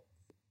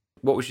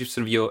 What was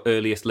your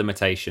earliest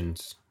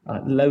limitations?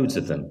 Loads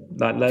of them,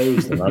 like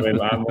loads of them.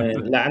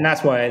 And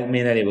that's why me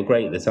and Elliot were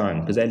great at the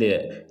time, because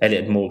Elliot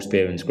had more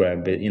experience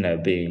growing,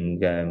 being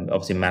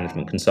obviously a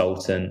management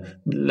consultant,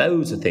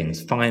 loads of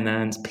things,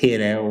 finance,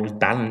 P&Ls,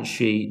 balance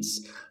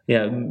sheets,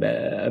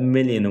 a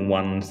million and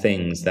one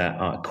things that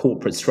are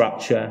corporate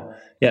structure.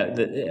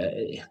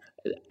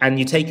 And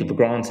you take it for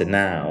granted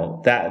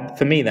now. That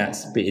for me,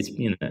 that's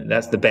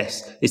the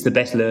best. It's the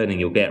best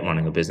learning you'll get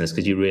running a business,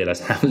 because you realise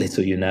how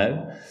little you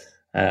know.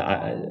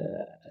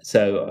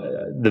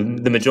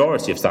 The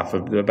majority of stuff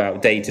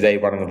about day-to-day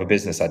running of a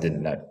business I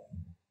didn't know.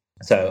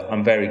 So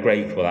I'm very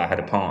grateful I had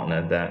a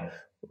partner that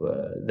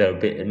there were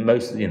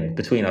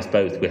between us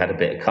both, we had a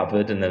bit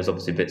covered, and there was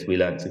obviously bits we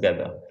learned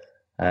together.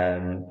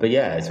 But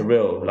yeah, it's a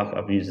real, like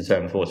I've used the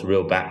term before, it's a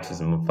real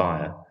baptism of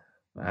fire.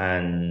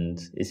 And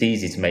it's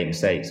easy to make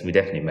mistakes. We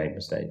definitely made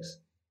mistakes.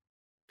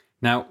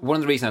 Now, one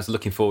of the reasons I was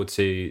looking forward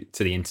to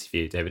the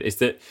interview, David, is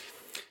that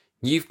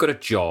you've got a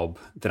job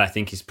that I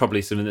think is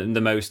probably some of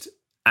the most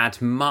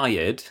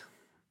admired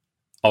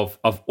of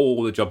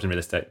all the jobs in real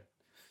estate.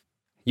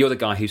 You're the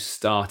guy who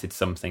started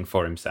something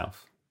for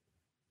himself.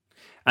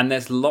 And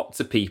there's lots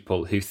of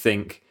people who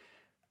think,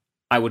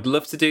 I would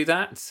love to do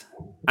that.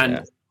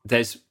 And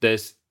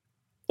there's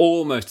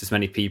almost as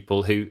many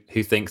people who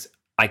thinks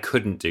I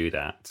couldn't do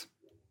that.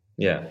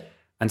 Yeah.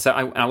 And so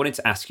I wanted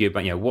to ask you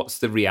about, what's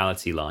the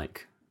reality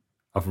like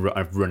of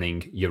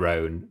running your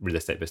own real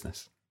estate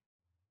business?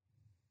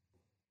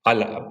 I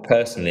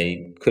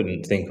personally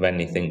couldn't think of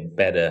anything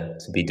better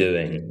to be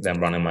doing than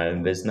running my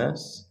own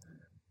business.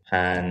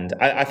 And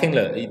I think,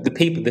 look, you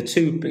hit this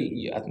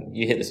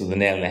with the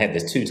nail on the head.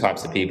 There's two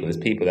types of people. There's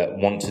people that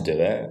want to do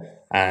it,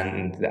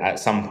 and at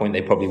some point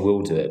they probably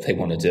will do it if they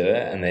want to do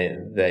it, and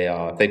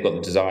they've got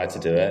the desire to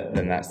do it.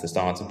 Then that's the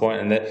starting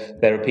point. And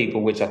there are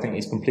people which I think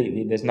it's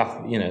completely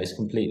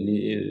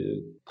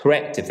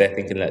correct if they're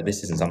thinking that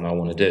this isn't something I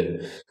want to do.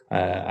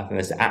 I think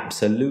there's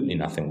absolutely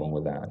nothing wrong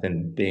with that. I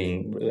think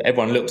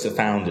everyone looks at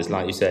founders,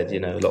 like you said,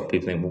 a lot of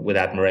people think with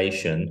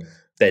admiration.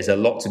 There's a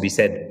lot to be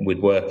said with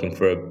working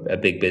for a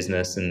big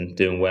business and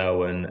doing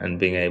well and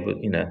being able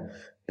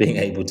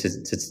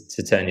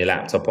to turn your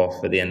laptop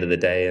off at the end of the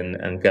day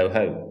and go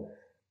home.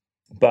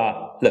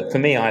 But look, for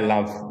me, I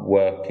love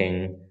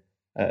working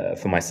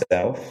for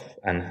myself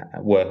and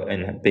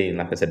being,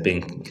 like I said,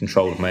 being in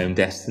control of my own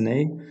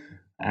destiny.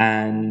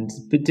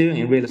 But doing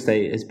it in real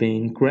estate has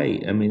been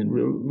great. I mean,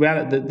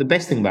 the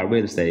best thing about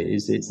real estate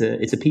is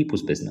it's a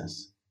people's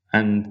business,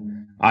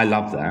 and I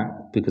love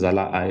that because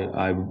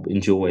I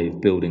enjoy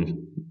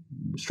building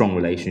strong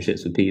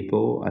relationships with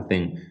people. I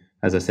think,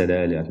 as I said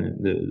earlier, I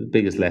think the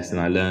biggest lesson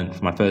I learned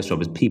from my first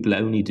job is people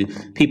only do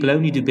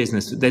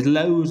business. There's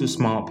loads of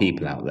smart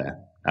people out there.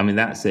 I mean,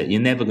 that's it.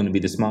 You're never going to be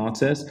the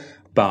smartest,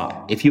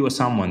 but if you are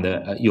someone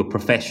that you're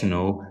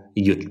professional,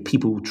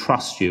 people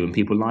trust you and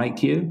people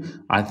like you,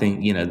 I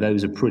think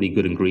those are pretty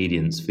good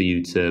ingredients for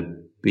you to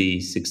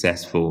be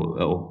successful,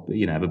 or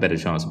have a better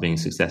chance of being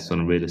successful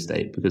in real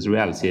estate. Because the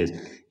reality is,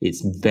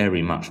 it's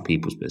very much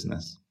people's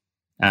business,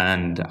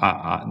 and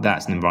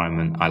that's an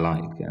environment I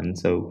like. And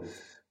so,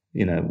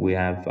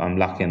 I'm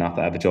lucky enough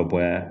that I have a job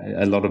where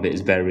a lot of it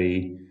is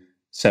very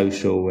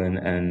social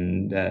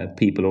and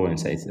people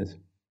orientated.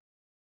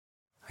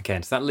 Okay,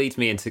 so that leads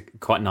me into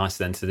quite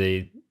nicely then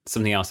to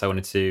something else I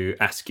wanted to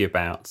ask you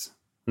about.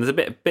 And there's a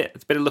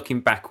bit of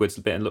looking backwards,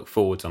 a bit of look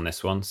forwards on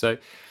this one. So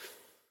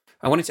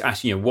I wanted to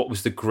ask you, what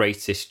was the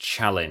greatest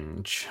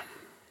challenge?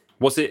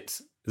 Was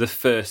it the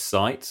first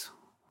site,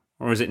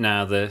 or is it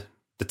now the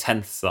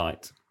 10th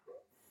site?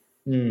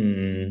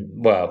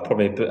 Well,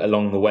 probably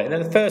along the way.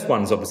 Now, the first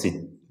one is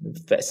obviously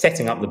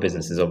setting up the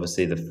business is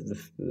obviously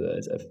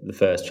the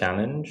first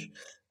challenge.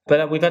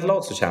 But we've had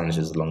lots of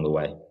challenges along the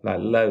way, like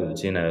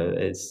loads.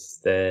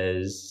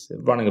 There's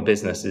running a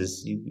business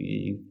is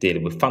you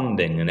dealing with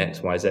funding and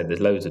X, Y, Z. There's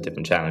loads of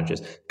different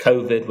challenges.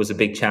 COVID was a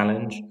big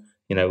challenge.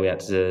 We had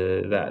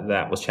to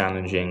that was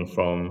challenging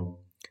from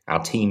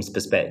our team's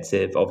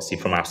perspective, obviously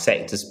from our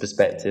sector's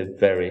perspective,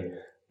 very,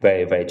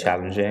 very, very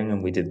challenging.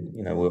 And we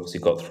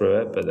obviously got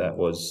through it, but that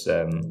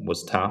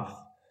was tough.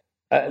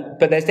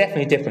 But there's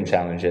definitely different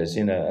challenges.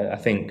 I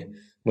think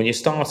when you're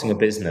starting a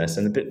business,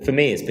 and for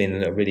me, it's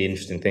been a really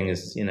interesting thing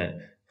is,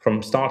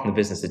 from starting the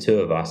business, the two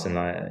of us, and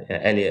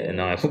Elliot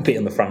and I would be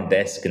on the front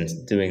desk and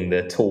doing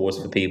the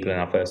tours for people in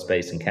our first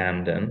space in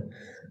Camden,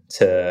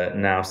 to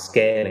now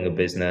scaling a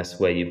business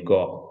where you've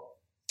got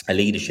a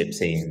leadership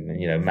team,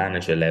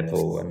 manager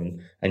level,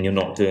 and you're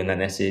not doing that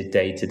necessarily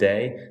day to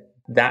day.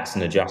 That's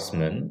an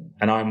adjustment.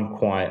 And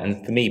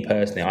for me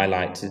personally, I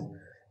like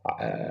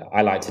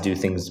to do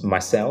things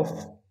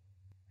myself,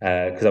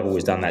 because I've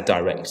always done that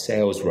direct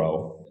sales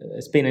role.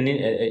 It's been an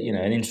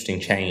interesting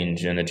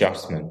change and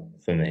adjustment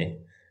for me,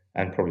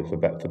 and probably for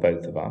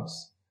both of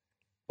us.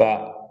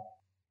 But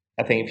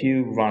I think if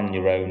you run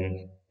your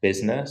own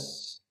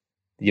business,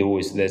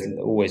 there's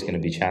always going to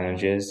be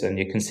challenges, and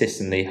you're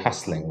consistently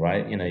hustling,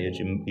 right?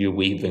 You're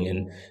weaving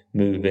and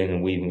moving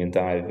and weaving and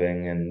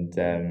diving, and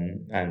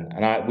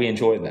we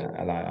enjoy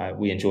that.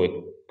 We enjoy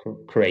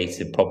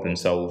creative problem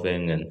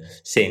solving and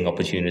seeing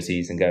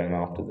opportunities and going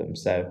after them.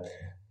 So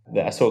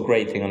I saw a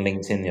great thing on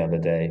LinkedIn the other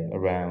day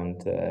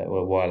around a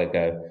while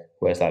ago,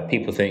 where it's like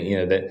people think,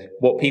 that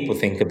what people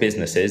think of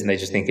business is, and they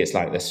just think it's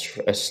like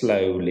a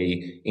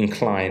slowly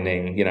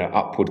inclining,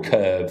 upward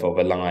curve of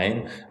a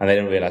line, and they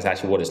don't realize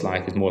actually what it's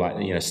like is more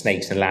like,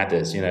 snakes and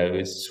ladders,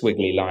 it's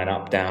swiggly line,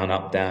 up, down,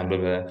 blah, blah,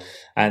 blah.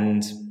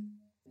 And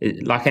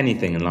like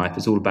anything in life,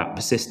 it's all about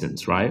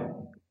persistence, right?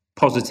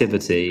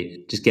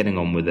 Positivity, just getting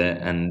on with it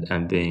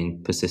and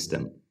being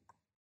persistent.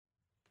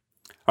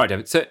 All right,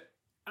 David. So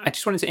I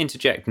just wanted to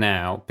interject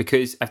now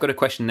because I've got a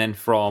question then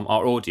from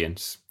our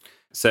audience.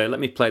 So let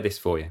me play this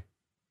for you.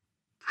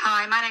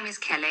 Hi, my name is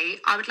Kelly.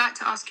 I would like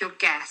to ask your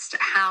guest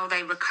how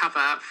they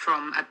recover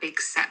from a big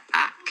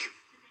setback.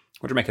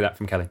 What do you make of that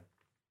from Kelly?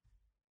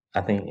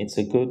 I think it's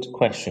a good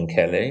question,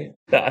 Kelly.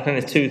 But I think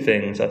there's two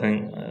things. I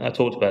think I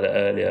talked about it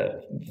earlier.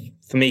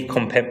 For me,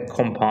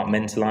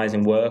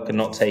 compartmentalizing work and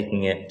not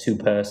taking it too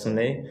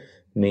personally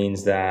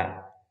means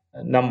that,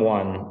 number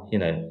one,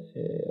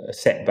 a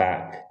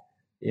setback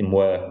in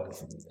work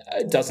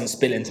doesn't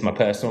spill into my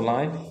personal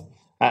life.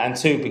 And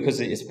two,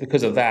 because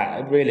of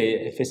that, really,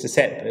 if it's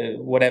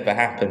whatever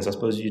happens, I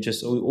suppose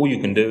all you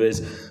can do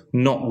is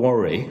not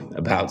worry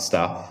about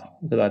stuff.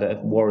 Because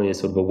worry is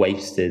sort of a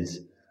wasted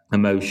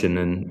emotion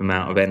and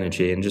amount of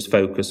energy, and just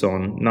focus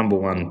on, number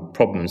one,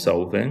 problem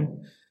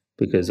solving,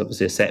 because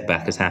obviously a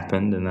setback has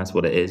happened and that's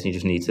what it is. You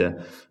just need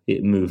to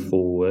move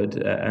forward.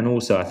 And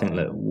also, I think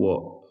that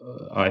what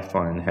I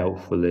find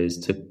helpful is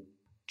to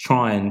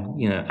try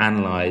and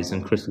analyze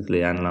and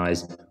critically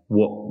analyze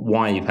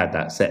why you've had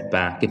that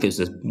setback. If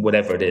it's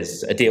whatever it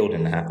is, a deal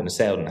didn't happen, a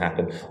sale didn't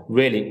happen,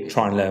 really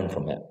try and learn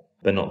from it,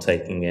 but not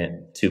taking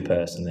it too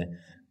personally,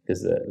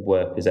 because the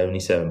work is only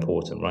so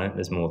important, right?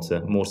 There's more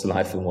to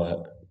life than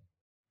work.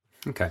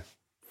 Okay.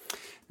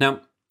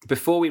 Now,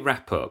 before we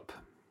wrap up,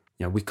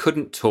 we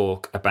couldn't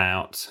talk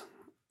about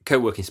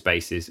co-working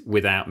spaces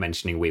without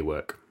mentioning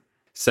WeWork.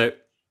 So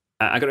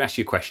I got to ask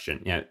you a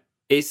question.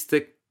 Is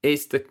the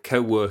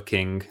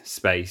co-working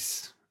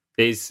space,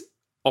 is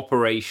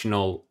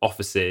operational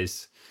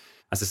offices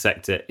as a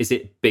sector, is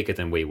it bigger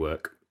than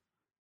WeWork?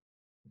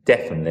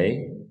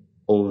 Definitely.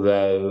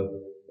 Although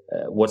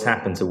what's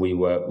happened to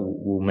WeWork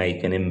will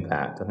make an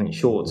impact. I think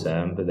short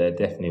term, but there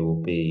definitely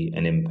will be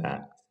an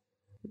impact.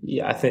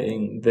 Yeah, I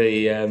think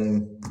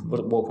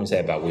what can we say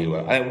about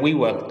WeWork? I think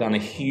WeWork have done a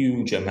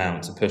huge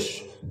amount to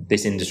push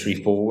this industry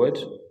forward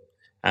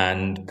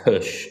and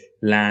push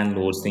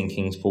landlords'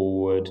 thinkings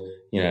forward.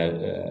 They've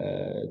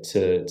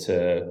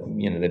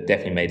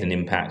definitely made an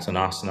impact on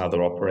us and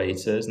other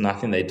operators, and I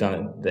think they've done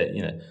it.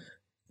 That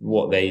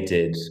what they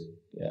did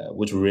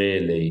was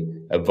really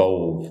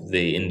evolve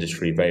the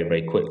industry very,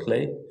 very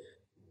quickly.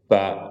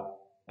 But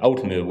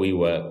ultimately,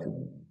 WeWork,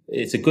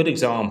 it's a good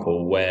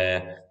example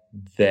where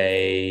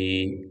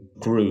they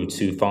grew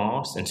too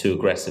fast and too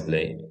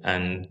aggressively.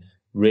 And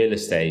real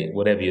estate,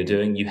 whatever you're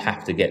doing, you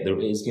have to get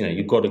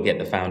you've got to get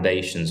the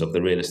foundations of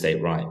the real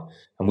estate right.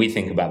 And we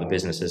think about the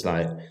business as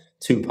like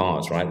two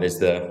parts, right? There's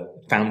the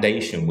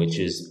foundation, which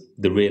is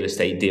the real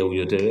estate deal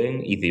you're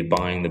doing, either you're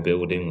buying the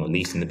building or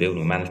leasing the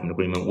building or management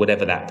agreement,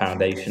 whatever that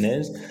foundation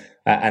is.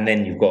 And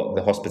then you've got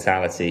the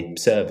hospitality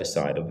service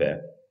side of it.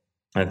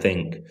 I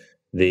think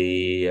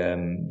the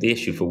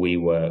issue for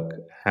WeWork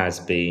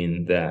has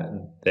been that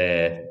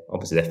their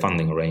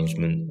funding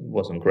arrangement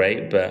wasn't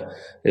great, but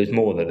it was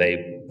more that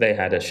they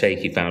had a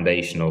shaky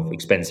foundation of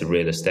expensive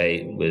real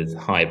estate with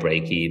high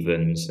break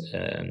evens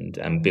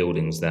and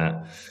buildings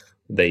that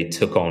they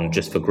took on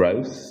just for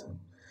growth,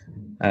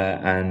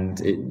 and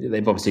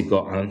they've obviously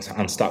got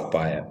unstuck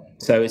by it.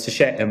 So it's a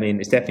shame. I mean,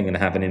 it's definitely going to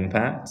have an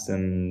impact,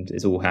 and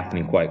it's all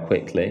happening quite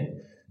quickly.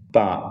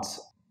 But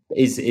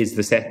is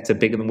the sector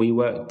bigger than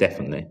WeWork?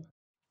 Definitely.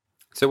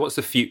 So what's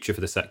the future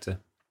for the sector?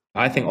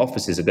 I think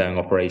offices are going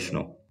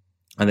operational.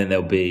 I think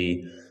there'll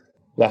be,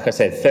 like I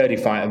said,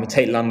 35, I'm going to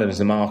take London as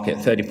a market,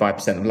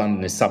 35% of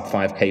London is sub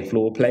 5k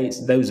floor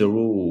plates. Those are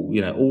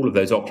all of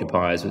those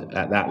occupiers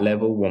at that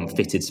level want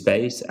fitted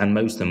space, and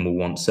most of them will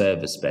want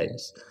service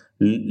space.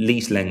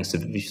 Lease lengths,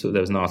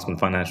 there was an article in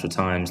Financial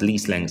Times,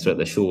 lease lengths are at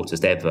the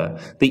shortest ever.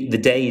 The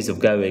days of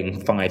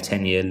going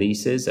 5-10 year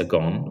leases are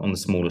gone on the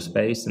smaller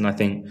space. And I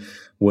think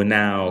we're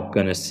now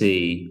going to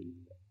see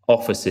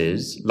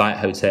offices like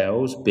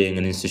hotels being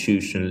an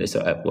institutional,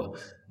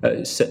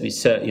 a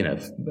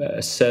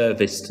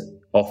serviced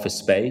office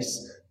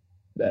space,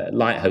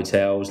 like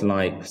hotels,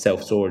 like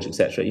self-storage,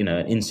 etc.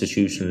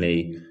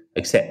 Institutionally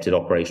accepted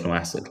operational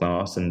asset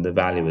class, and the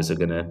valuers are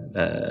going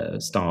to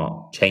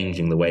start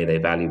changing the way they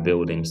value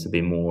buildings to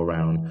be more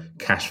around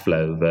cash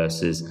flow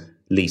versus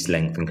lease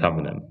length and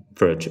covenant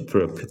for a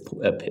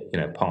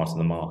part of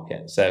the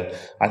market. So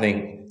I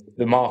think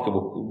the market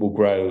will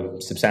grow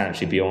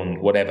substantially beyond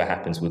whatever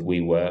happens with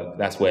WeWork.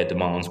 That's where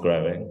demand's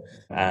growing,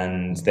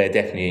 and it's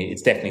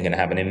definitely going to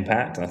have an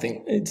impact. And I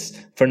think it's,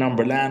 for a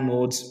number of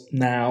landlords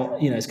now,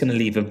 it's going to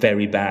leave a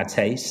very bad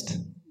taste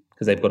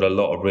because they've got a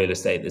lot of real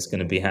estate that's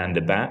going to be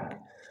handed back.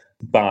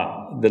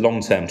 But the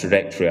long-term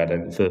trajectory, I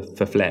don't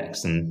for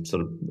flex and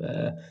sort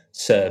of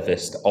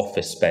serviced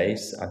office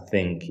space, I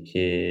think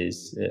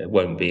is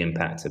won't be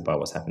impacted by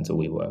what's happened to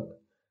WeWork.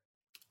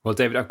 Well,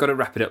 David, I've got to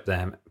wrap it up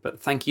there, but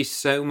thank you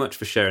so much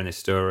for sharing this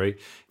story,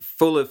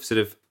 full of sort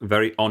of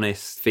very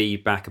honest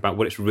feedback about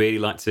what it's really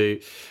like to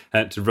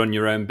run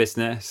your own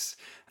business.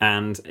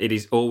 And it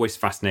is always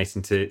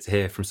fascinating to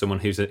hear from someone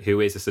who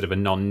is a sort of a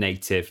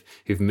non-native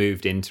who've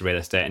moved into real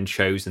estate and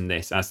chosen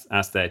this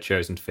as their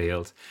chosen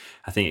field.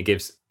 I think it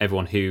gives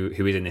everyone who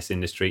is in this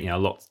industry, a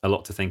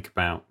lot to think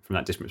about from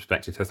that different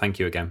perspective. So thank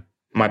you again.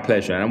 My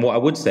pleasure. And what I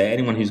would say,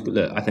 anyone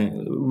I think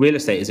real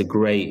estate is a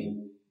great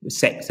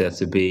sector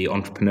to be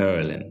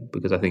entrepreneurial in,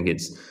 because I think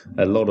it's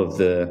a lot of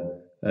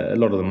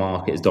the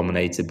market is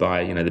dominated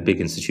by the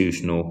big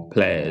institutional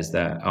players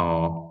that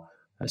are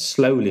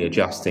slowly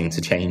adjusting to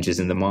changes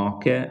in the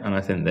market, and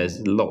I think there's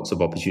lots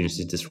of opportunities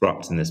to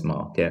disrupt in this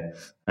market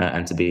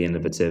and to be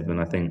innovative. And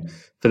I think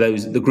for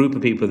the group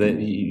of people that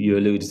you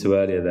alluded to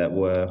earlier that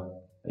were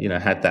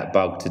had that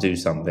bug to do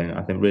something,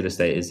 I think real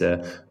estate is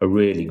a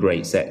really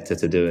great sector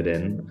to do it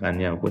in,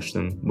 and wish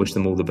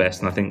them all the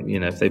best. And I think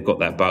if they've got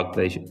that bug,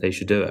 they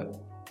should do it.